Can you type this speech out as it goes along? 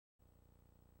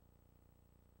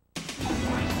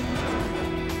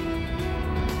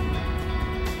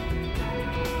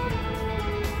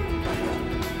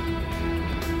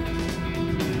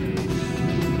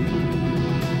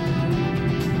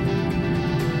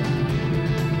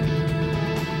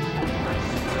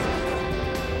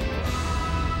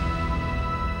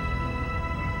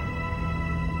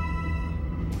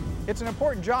It's an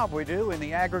important job we do in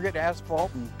the aggregate,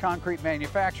 asphalt, and concrete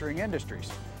manufacturing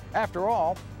industries. After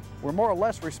all, we're more or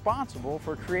less responsible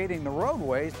for creating the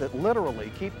roadways that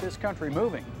literally keep this country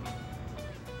moving.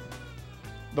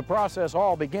 The process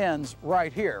all begins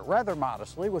right here, rather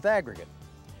modestly, with aggregate.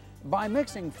 By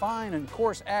mixing fine and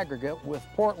coarse aggregate with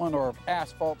Portland or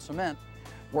asphalt cement,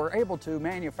 we're able to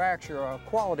manufacture a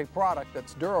quality product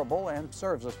that's durable and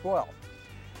serves us well.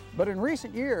 But in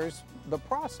recent years, the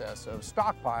process of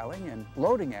stockpiling and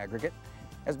loading aggregate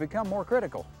has become more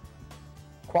critical.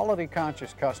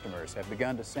 Quality-conscious customers have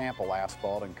begun to sample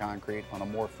asphalt and concrete on a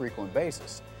more frequent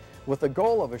basis, with the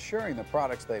goal of assuring the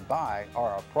products they buy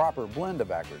are a proper blend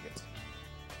of aggregates.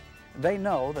 They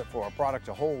know that for a product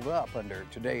to hold up under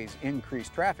today's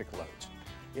increased traffic loads,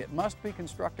 it must be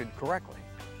constructed correctly.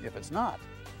 If it's not,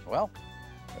 well,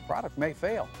 the product may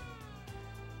fail.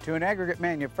 To an aggregate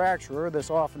manufacturer, this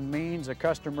often means a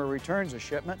customer returns a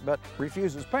shipment but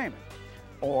refuses payment,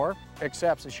 or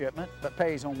accepts a shipment but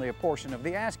pays only a portion of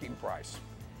the asking price.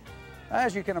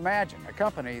 As you can imagine, a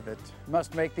company that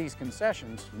must make these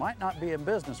concessions might not be in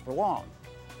business for long.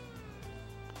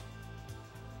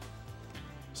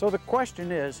 So the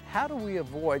question is, how do we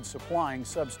avoid supplying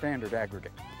substandard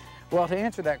aggregate? Well, to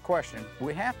answer that question,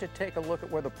 we have to take a look at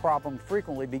where the problem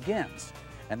frequently begins,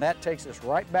 and that takes us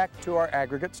right back to our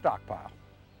aggregate stockpile.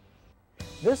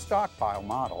 This stockpile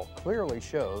model clearly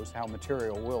shows how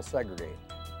material will segregate.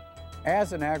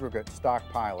 As an aggregate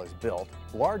stockpile is built,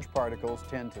 large particles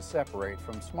tend to separate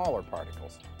from smaller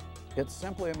particles. It's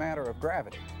simply a matter of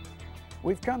gravity.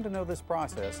 We've come to know this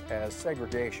process as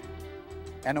segregation.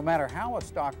 And no matter how a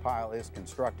stockpile is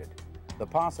constructed, the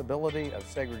possibility of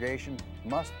segregation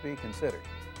must be considered.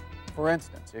 For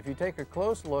instance, if you take a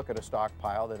close look at a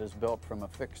stockpile that is built from a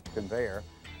fixed conveyor,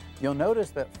 you'll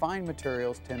notice that fine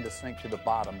materials tend to sink to the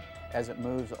bottom as it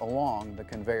moves along the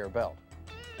conveyor belt.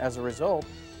 As a result,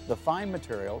 the fine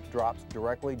material drops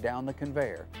directly down the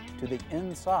conveyor to the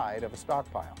inside of a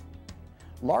stockpile.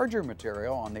 Larger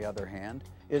material, on the other hand,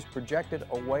 is projected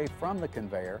away from the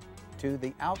conveyor to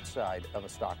the outside of a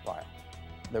stockpile.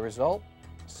 The result?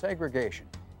 Segregation.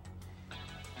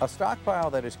 A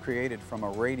stockpile that is created from a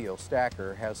radial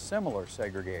stacker has similar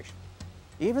segregation.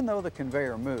 Even though the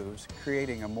conveyor moves,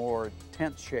 creating a more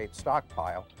tent-shaped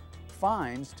stockpile,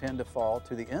 fines tend to fall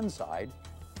to the inside,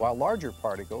 while larger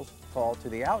particles fall to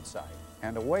the outside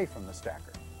and away from the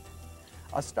stacker.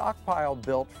 A stockpile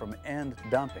built from end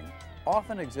dumping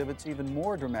often exhibits even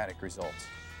more dramatic results.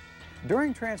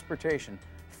 During transportation,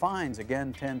 fines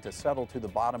again tend to settle to the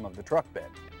bottom of the truck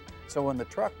bed. So when the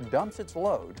truck dumps its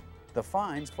load, the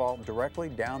fines fall directly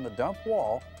down the dump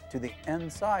wall to the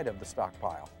inside of the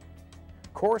stockpile.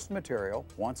 Coarse material,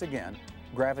 once again,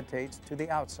 gravitates to the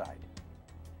outside.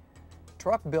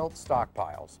 Truck-built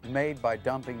stockpiles made by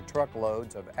dumping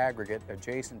truckloads of aggregate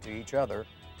adjacent to each other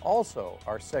also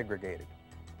are segregated.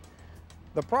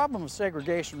 The problem of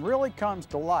segregation really comes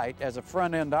to light as a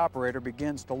front-end operator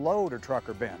begins to load a truck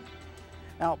or bin.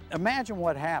 Now, imagine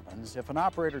what happens if an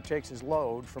operator takes his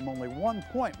load from only one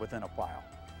point within a pile.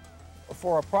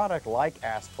 For a product like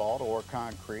asphalt or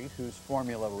concrete, whose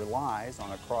formula relies on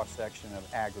a cross-section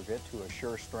of aggregate to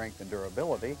assure strength and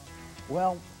durability,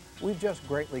 well, we've just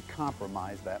greatly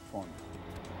compromised that formula.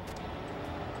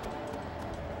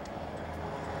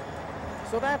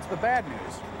 So that's the bad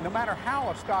news. No matter how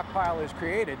a stockpile is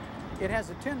created, it has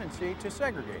a tendency to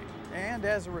segregate. And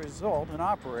as a result, an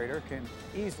operator can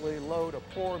easily load a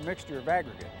poor mixture of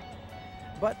aggregate.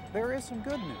 But there is some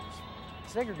good news.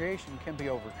 Segregation can be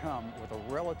overcome with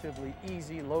a relatively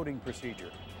easy loading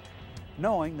procedure.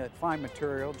 Knowing that fine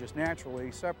material just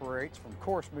naturally separates from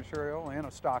coarse material in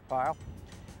a stockpile,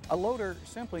 a loader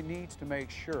simply needs to make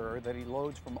sure that he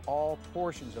loads from all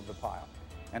portions of the pile,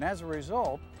 and as a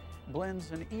result,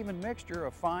 blends an even mixture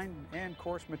of fine and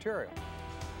coarse material.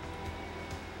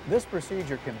 This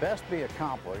procedure can best be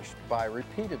accomplished by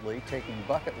repeatedly taking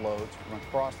bucket loads from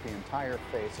across the entire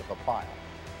face of a pile.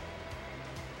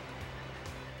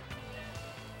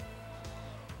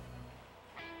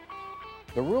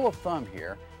 The rule of thumb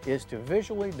here is to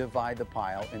visually divide the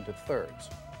pile into thirds.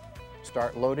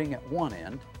 Start loading at one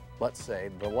end, let's say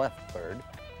the left third,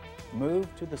 move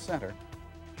to the center,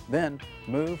 then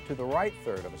move to the right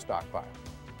third of a stockpile.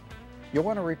 You'll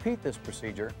want to repeat this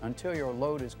procedure until your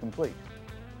load is complete.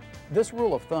 This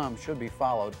rule of thumb should be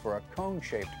followed for a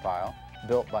cone-shaped pile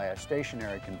built by a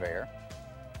stationary conveyor,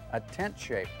 a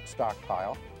tent-shaped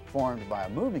stockpile formed by a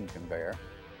moving conveyor,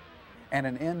 and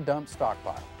an end dump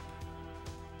stockpile.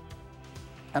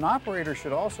 An operator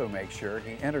should also make sure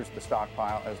he enters the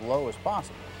stockpile as low as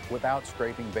possible without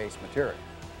scraping base material,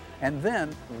 and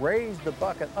then raise the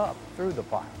bucket up through the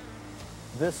pile.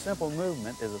 This simple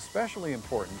movement is especially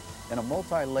important in a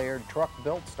multi-layered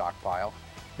truck-built stockpile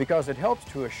because it helps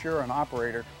to assure an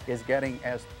operator is getting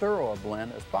as thorough a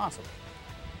blend as possible.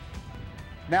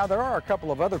 Now, there are a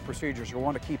couple of other procedures you'll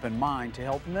want to keep in mind to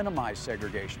help minimize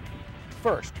segregation.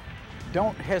 First,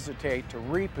 don't hesitate to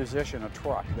reposition a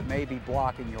truck that may be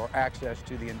blocking your access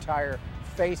to the entire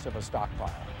face of a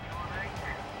stockpile.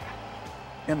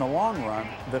 In the long run,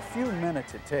 the few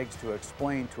minutes it takes to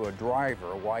explain to a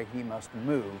driver why he must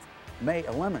move may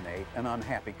eliminate an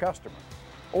unhappy customer,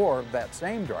 or that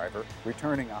same driver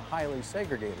returning a highly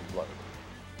segregated load.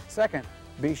 Second,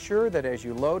 be sure that as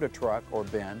you load a truck or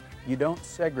bin, you don't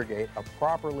segregate a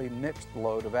properly mixed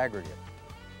load of aggregate.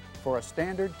 For a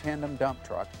standard tandem dump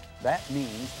truck, that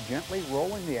means gently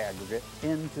rolling the aggregate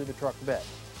into the truck bed,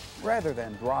 rather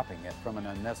than dropping it from an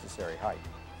unnecessary height.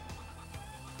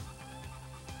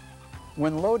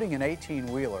 When loading an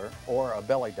 18-wheeler or a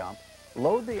belly dump,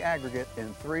 load the aggregate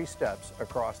in 3 steps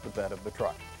across the bed of the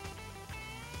truck.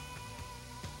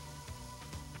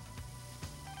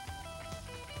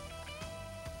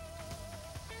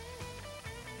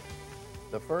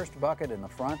 The first bucket in the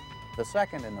front, the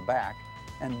second in the back,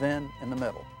 and then in the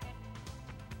middle.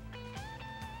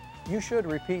 You should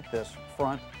repeat this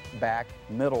front, back,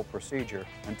 middle procedure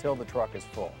until the truck is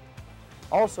full.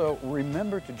 Also,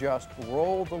 remember to just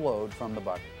roll the load from the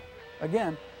bucket.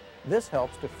 Again, this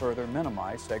helps to further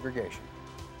minimize segregation.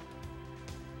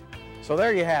 So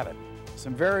there you have it,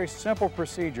 some very simple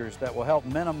procedures that will help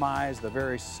minimize the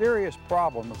very serious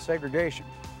problem of segregation.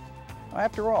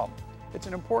 After all, it's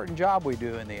an important job we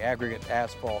do in the aggregate,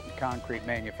 asphalt, and concrete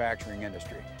manufacturing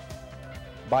industry.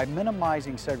 By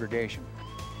minimizing segregation,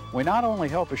 we not only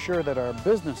help assure that our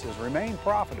businesses remain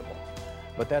profitable,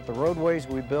 but that the roadways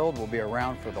we build will be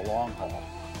around for the long haul.